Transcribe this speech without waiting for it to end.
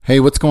Hey,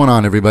 what's going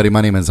on, everybody?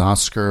 My name is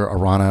Oscar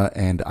Arana,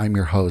 and I'm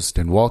your host,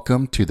 and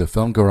welcome to the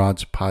Film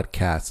Garage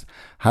Podcast,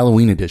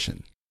 Halloween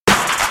edition.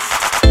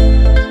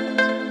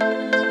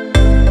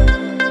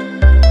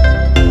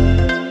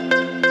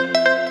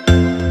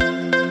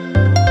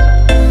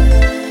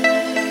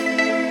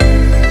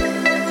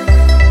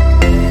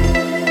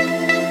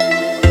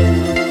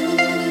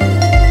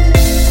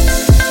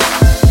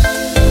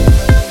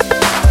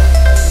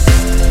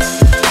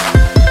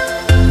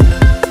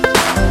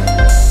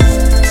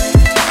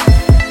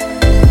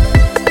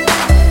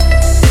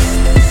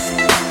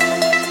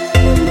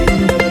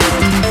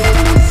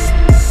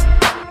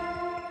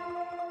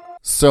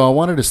 So I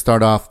wanted to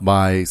start off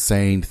by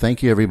saying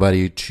thank you,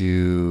 everybody,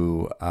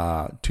 to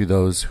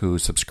those who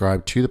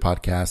subscribe to the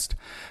podcast.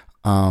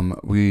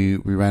 We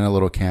ran a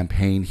little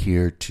campaign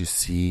here to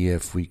see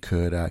if we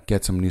could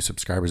get some new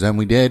subscribers, and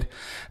we did.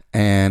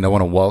 And I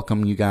want to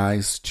welcome you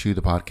guys to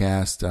the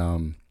podcast.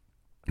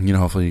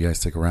 Hopefully you guys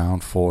stick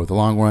around for the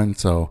long run,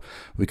 so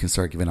we can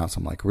start giving out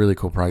some like really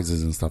cool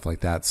prizes and stuff like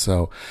that.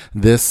 So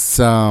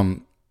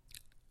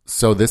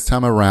this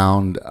time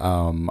around,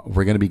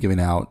 we're going to be giving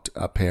out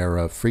a pair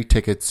of free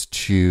tickets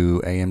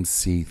to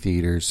AMC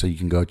theaters, so you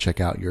can go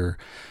check out your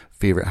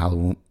favorite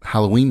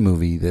Halloween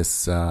movie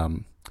this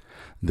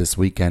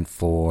weekend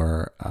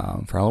for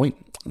Halloween.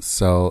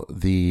 So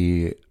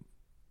the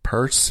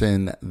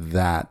person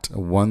that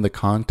won the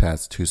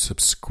contest who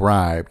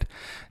subscribed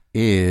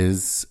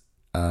is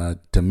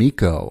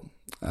D'Amico.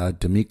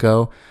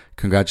 D'Amico,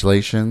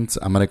 congratulations!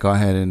 I'm going to go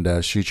ahead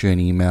and shoot you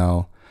an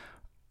email.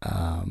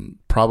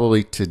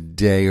 Probably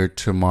today or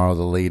tomorrow,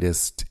 the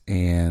latest,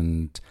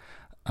 and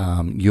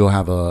you'll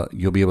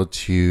be able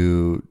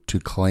to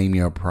claim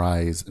your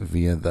prize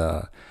via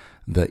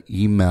the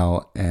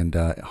email, and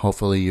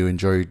hopefully you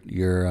enjoy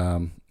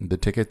your the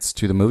tickets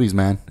to the movies,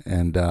 man.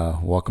 And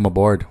welcome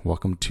aboard.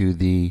 Welcome to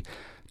the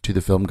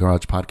Film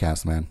Garage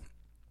Podcast, man.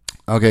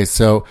 Okay,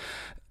 so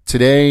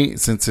today,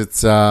 since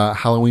it's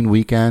Halloween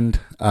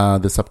weekend,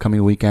 this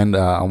upcoming weekend,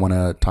 I want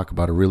to talk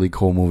about a really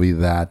cool movie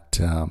that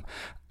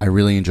I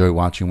really enjoy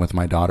watching with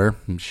my daughter.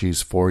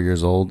 She's 4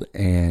 years old,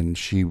 and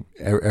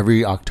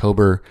every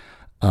October,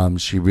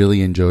 she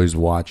really enjoys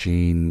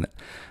watching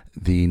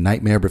The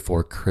Nightmare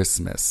Before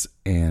Christmas.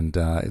 And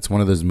it's one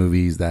of those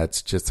movies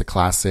that's just a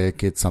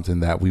classic. It's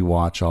something that we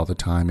watch all the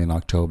time in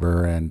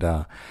October, and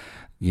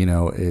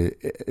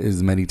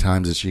as many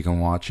times as she can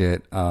watch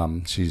it,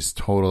 she's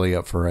totally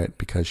up for it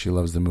because she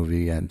loves the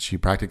movie, and she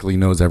practically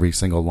knows every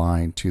single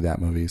line to that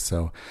movie.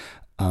 So,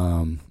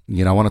 I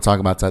want to talk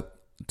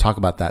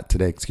about that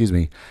today, excuse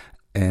me.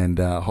 And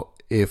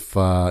if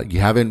you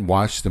haven't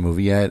watched the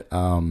movie yet,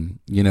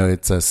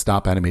 it's a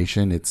stop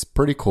animation. It's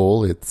pretty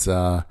cool. It's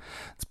about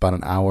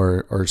an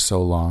hour or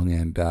so long,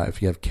 and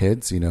if you have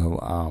kids,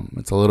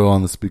 it's a little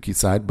on the spooky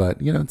side, but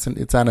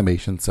it's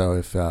animation. So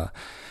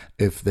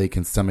if they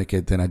can stomach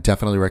it, then I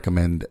definitely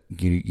recommend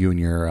you and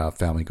your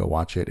family go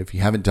watch it if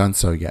you haven't done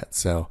so yet.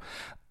 So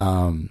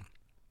a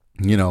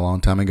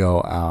long time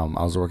ago,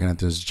 I was working at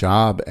this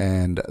job,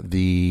 and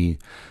the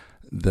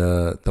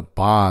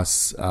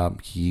boss,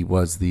 he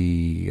was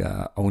the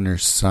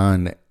owner's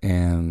son,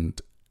 and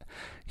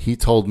he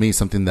told me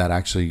something that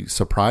actually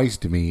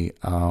surprised me,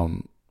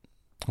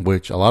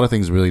 which a lot of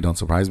things really don't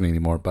surprise me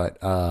anymore,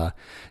 but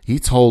he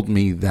told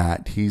me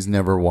that he's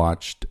never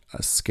watched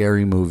a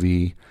scary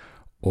movie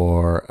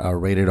or a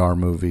rated R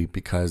movie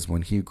because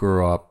when he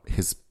grew up,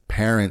 his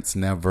parents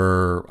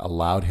never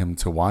allowed him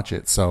to watch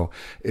it. So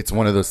it's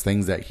one of those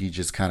things that he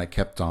just kind of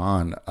kept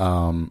on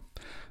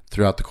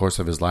throughout the course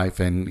of his life.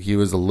 And he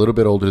was a little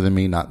bit older than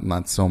me,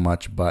 not so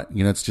much, but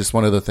it's just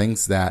one of the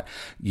things that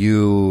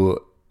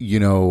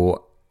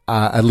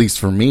at least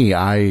for me,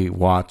 I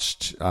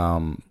watched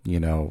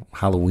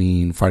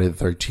Halloween, Friday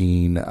the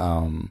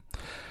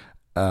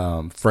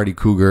 13th, Freddy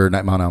Krueger,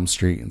 Nightmare on Elm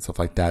Street, and stuff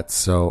like that.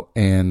 So,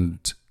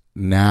 and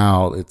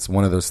now it's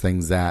one of those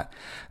things that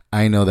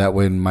I know that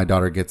when my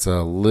daughter gets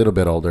a little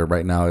bit older,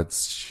 right now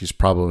she's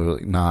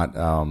probably not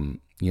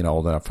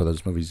old enough for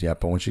those movies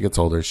yet, but when she gets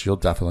older, she'll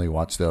definitely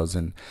watch those,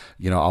 and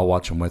I'll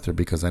watch them with her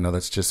because I know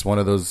that's just one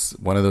of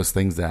those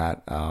things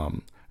that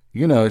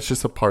it's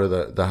just a part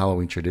of the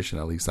Halloween tradition,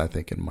 at least I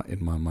think in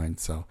my mind.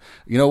 So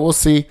we'll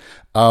see.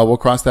 We'll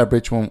cross that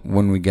bridge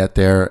when we get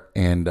there,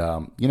 and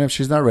if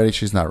she's not ready,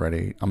 she's not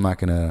ready. I'm not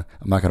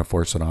gonna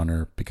force it on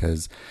her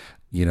because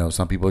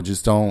some people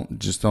just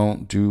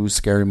don't do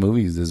scary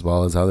movies as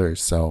well as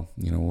others. So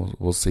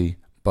we'll see.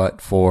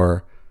 But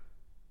for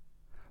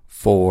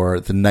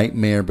The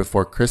Nightmare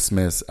Before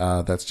Christmas,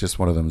 that's just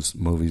one of those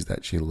movies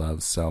that she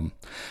loves. So,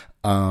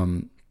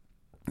 The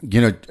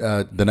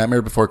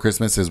Nightmare Before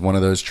Christmas is one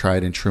of those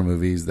tried and true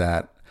movies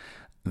that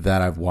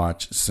I've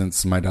watched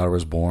since my daughter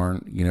was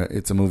born.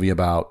 It's a movie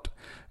about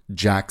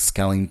Jack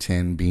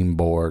Skellington being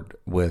bored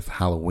with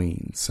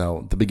Halloween.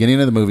 So the beginning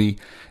of the movie,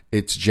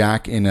 it's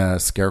Jack in a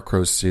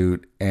scarecrow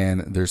suit,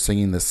 and they're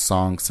singing this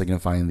song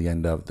signifying the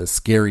end of the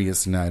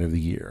scariest night of the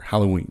year,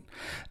 Halloween.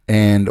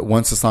 And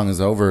once the song is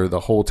over,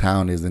 the whole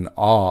town is in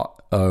awe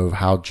of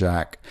how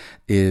Jack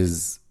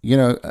is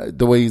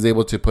the way he's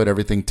able to put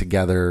everything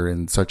together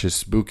in such a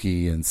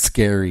spooky and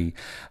scary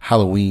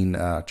Halloween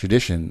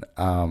tradition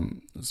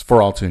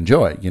for all to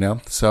enjoy,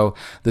 So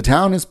the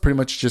town is pretty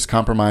much just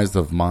comprised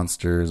of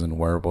monsters and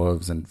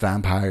werewolves and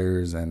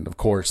vampires and, of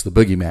course, the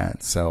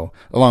boogeyman. So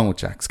along with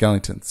Jack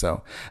Skellington.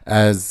 So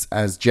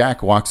as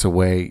Jack walks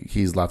away,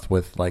 he's left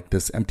with like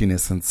this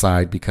emptiness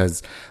inside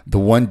because the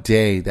one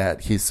day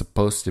that he's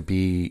supposed to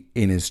be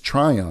in his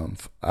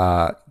triumph,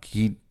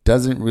 he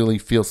doesn't really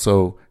feel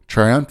so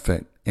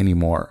triumphant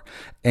anymore.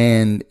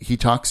 And he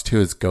talks to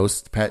his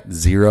ghost pet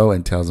Zero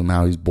and tells him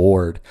how he's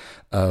bored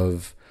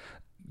of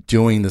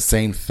doing the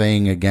same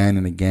thing again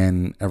and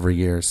again every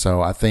year.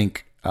 So I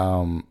think,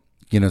 some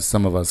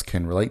of us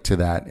can relate to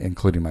that,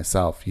 including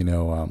myself.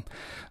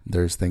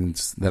 There's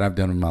things that I've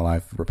done in my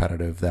life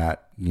repetitive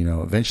that,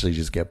 eventually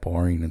just get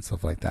boring and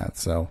stuff like that.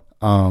 So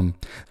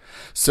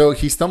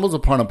he stumbles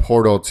upon a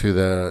portal to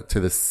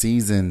the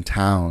season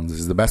towns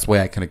is the best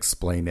way I can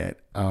explain it.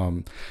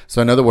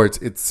 So in other words,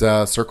 it's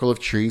a circle of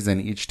trees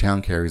and each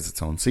town carries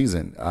its own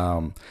season.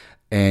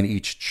 And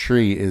each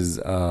tree is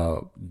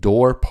a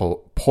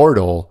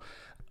portal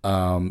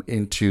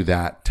into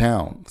that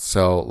town.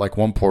 So like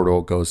one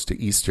portal goes to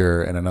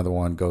Easter and another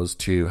one goes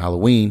to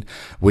Halloween,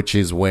 which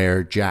is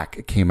where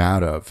Jack came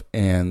out of.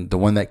 And the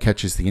one that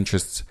catches the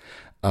interest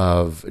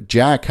of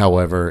Jack,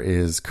 however,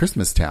 is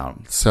Christmas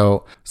Town.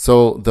 So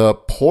the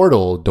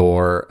portal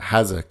door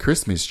has a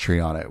Christmas tree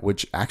on it,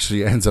 which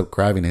actually ends up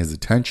grabbing his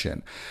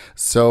attention.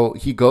 So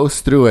he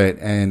goes through it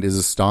and is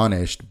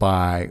astonished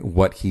by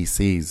what he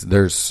sees.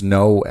 There's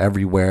snow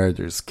everywhere.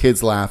 There's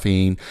kids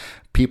laughing.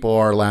 People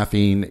are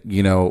laughing,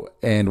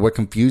 and what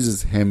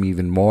confuses him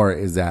even more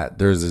is that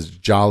there's this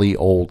jolly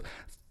old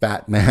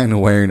fat man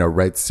wearing a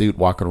red suit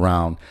walking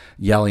around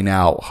yelling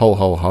out ho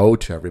ho ho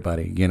to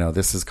everybody.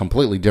 This is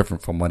completely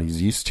different from what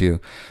he's used to.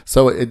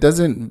 So it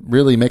doesn't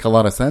really make a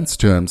lot of sense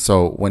to him.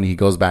 So when he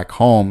goes back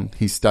home,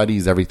 he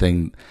studies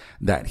everything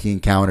that he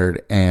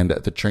encountered and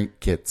the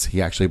trinkets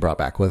he actually brought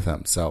back with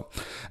him. So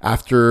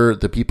after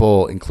the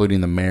people,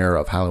 including the mayor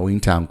of Halloween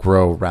Town,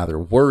 grow rather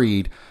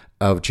worried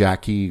of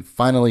Jack, he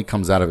finally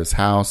comes out of his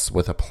house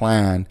with a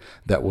plan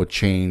that will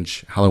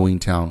change Halloween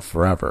Town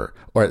forever,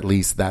 or at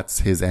least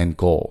that's his end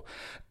goal.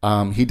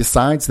 He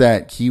decides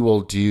that he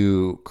will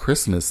do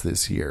Christmas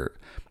this year,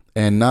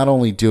 and not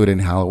only do it in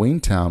Halloween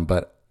Town,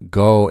 but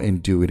go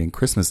and do it in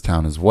Christmas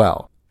Town as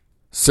well.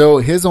 So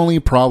his only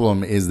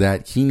problem is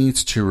that he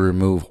needs to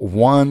remove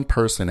one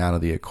person out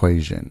of the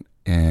equation,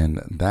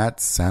 and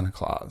that's Santa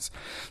Claus.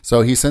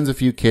 So he sends a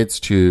few kids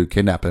to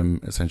kidnap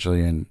him,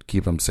 essentially, and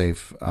keep him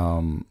safe,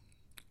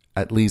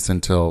 at least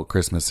until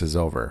Christmas is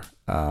over.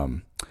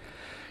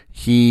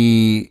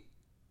 He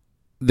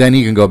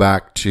can go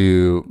back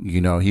to,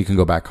 he can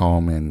go back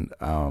home and,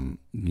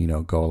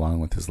 go along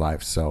with his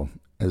life. So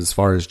as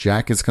far as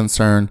Jack is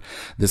concerned,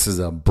 this is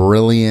a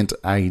brilliant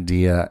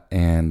idea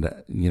and,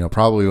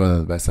 probably one of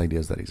the best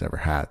ideas that he's ever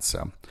had.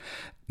 So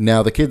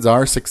now the kids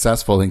are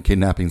successful in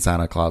kidnapping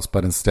Santa Claus,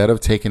 but instead of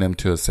taking him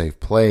to a safe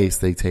place,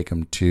 they take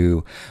him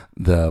to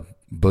the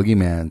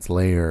boogeyman's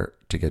lair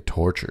to get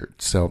tortured.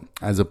 So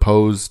as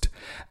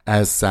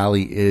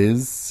Sally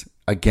is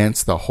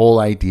against the whole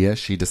idea,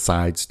 she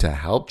decides to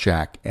help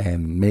Jack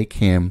and make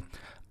him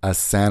a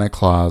Santa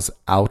Claus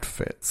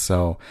outfit.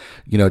 So,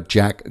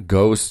 Jack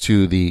goes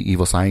to the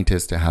evil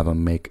scientist to have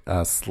him make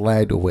a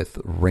sled with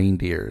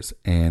reindeers,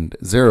 and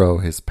Zero,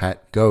 his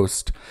pet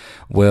ghost,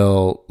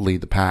 will lead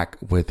the pack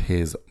with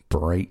his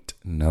bright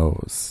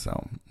nose.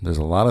 So there's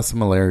a lot of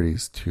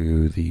similarities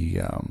to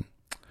the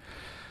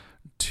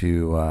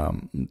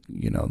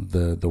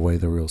way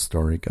the real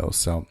story goes.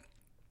 So,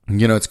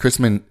 it's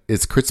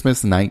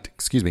Christmas night,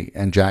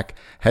 and Jack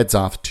heads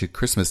off to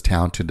Christmas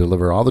Town to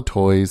deliver all the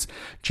toys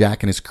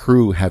Jack and his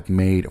crew have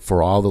made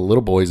for all the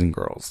little boys and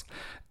girls.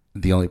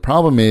 The only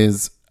problem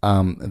is,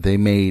 they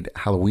made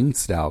Halloween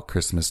style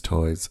Christmas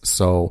toys.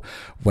 So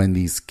when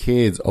these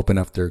kids open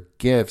up their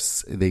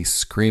gifts, they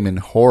scream in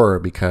horror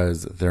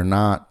because they're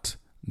not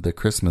the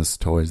Christmas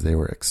toys they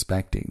were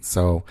expecting.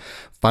 So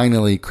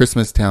finally,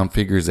 Christmas Town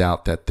figures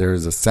out that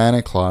there's a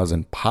Santa Claus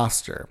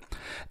imposter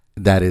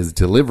that is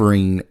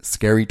delivering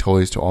scary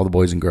toys to all the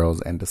boys and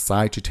girls, and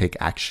decide to take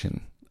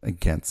action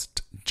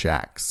against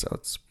Jack. So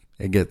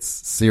it gets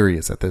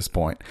serious at this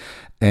point.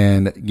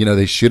 And,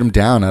 they shoot him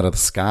down out of the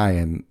sky,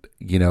 and,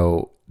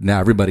 now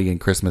everybody in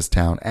Christmas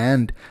Town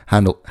and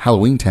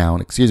Halloween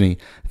Town,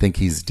 think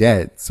he's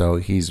dead. So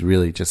he's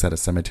really just at a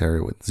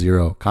cemetery with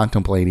Zero,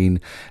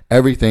 contemplating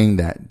everything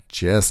that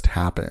just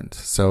happened.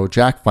 So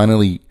Jack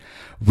finally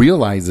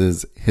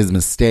realizes his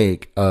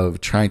mistake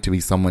of trying to be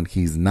someone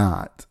he's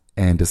not,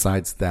 and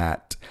decides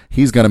that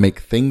he's going to make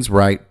things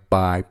right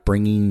by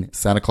bringing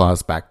Santa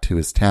Claus back to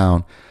his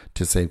town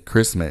to save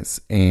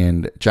Christmas.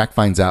 And Jack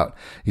finds out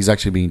he's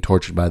actually being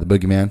tortured by the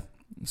boogeyman.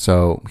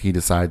 So he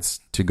decides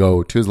to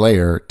go to his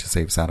lair to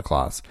save Santa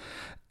Claus.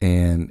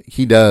 And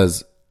he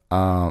does,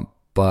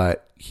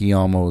 but he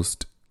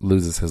almost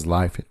loses his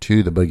life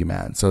to the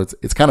boogeyman. So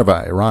it's kind of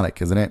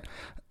ironic, isn't it?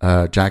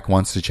 Jack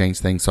wants to change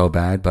things so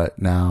bad, but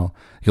now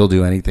he'll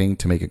do anything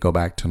to make it go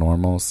back to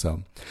normal.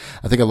 So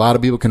I think a lot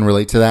of people can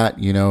relate to that.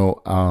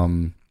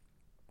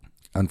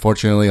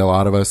 Unfortunately, a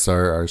lot of us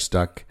are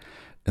stuck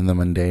in the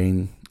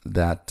mundane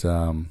that,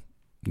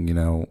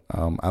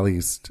 at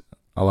least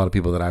a lot of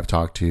people that I've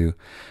talked to,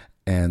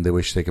 and they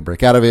wish they could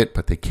break out of it,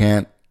 but they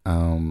can't.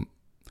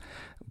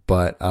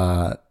 But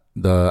I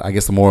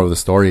guess the moral of the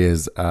story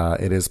is,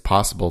 it is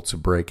possible to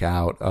break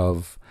out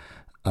of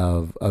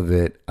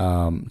it.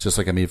 Just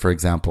like, for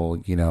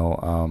example,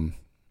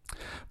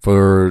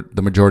 for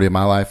the majority of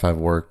my life, I've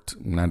worked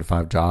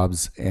 9-to-5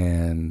 jobs,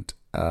 and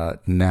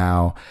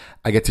now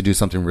I get to do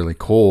something really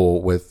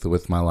cool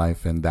with my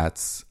life, and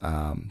that's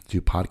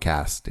do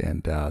podcast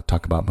and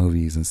talk about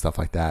movies and stuff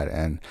like that,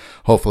 and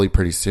hopefully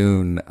pretty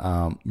soon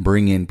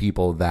bring in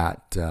people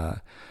that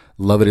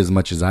love it as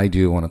much as I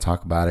do, want to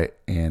talk about it,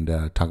 and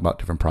talk about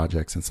different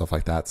projects and stuff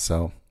like that.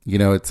 So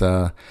it's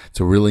a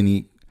really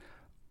neat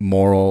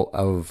moral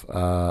of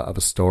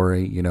a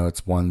story.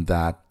 It's one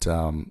that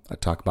I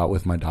talk about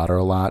with my daughter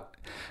a lot.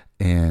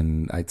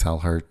 And I tell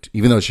her,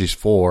 even though she's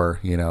 4,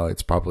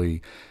 it's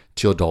probably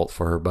too adult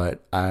for her,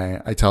 but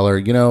I tell her,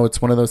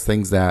 it's one of those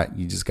things that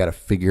you just got to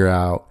figure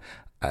out,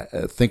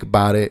 think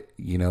about it,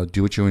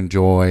 do what you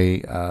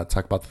enjoy,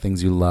 talk about the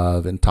things you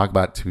love, and talk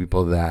about it to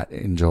people that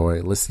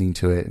enjoy listening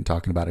to it and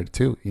talking about it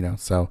too,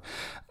 so,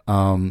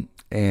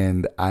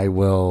 and I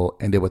will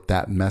end it with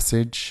that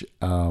message.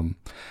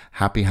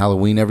 Happy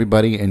Halloween,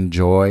 everybody.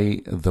 Enjoy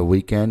the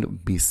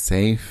weekend. Be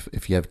safe.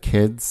 If you have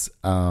kids,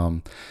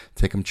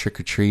 take them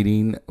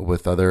trick-or-treating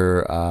with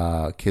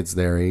other kids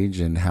their age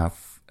and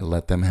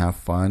let them have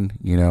fun.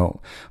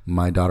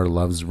 My daughter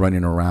loves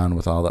running around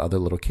with all the other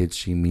little kids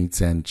she meets,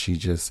 and she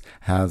just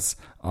has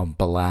a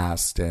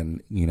blast.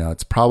 And,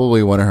 it's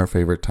probably one of her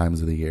favorite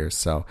times of the year.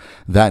 So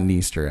that and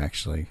Easter,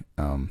 actually.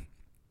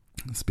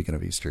 Speaking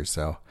of Easter,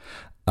 so...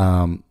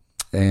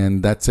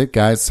 and that's it,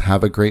 guys.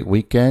 Have a great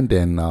weekend,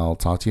 and I'll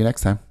talk to you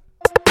next time.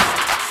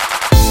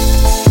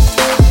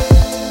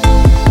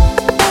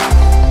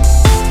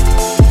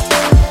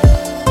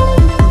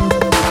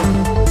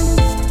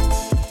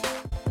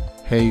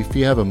 Hey, if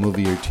you have a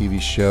movie or TV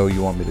show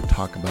you want me to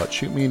talk about,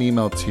 shoot me an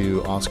email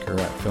to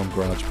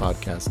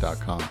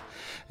oscar@filmgaragepodcast.com.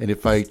 And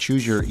if I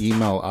choose your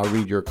email, I'll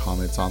read your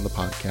comments on the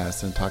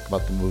podcast and talk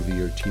about the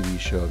movie or TV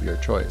show of your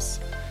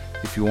choice.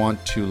 If you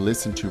want to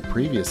listen to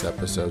previous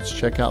episodes,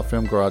 check out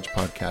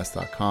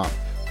filmgaragepodcast.com.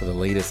 For the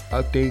latest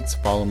updates,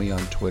 follow me on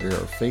Twitter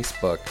or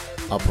Facebook.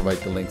 I'll provide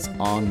the links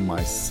on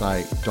my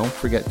site. Don't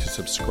forget to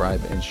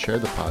subscribe and share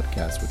the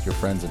podcast with your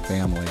friends and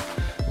family.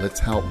 Let's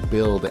help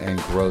build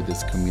and grow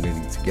this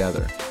community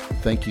together.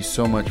 Thank you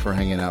so much for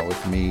hanging out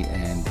with me,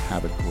 and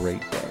have a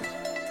great day.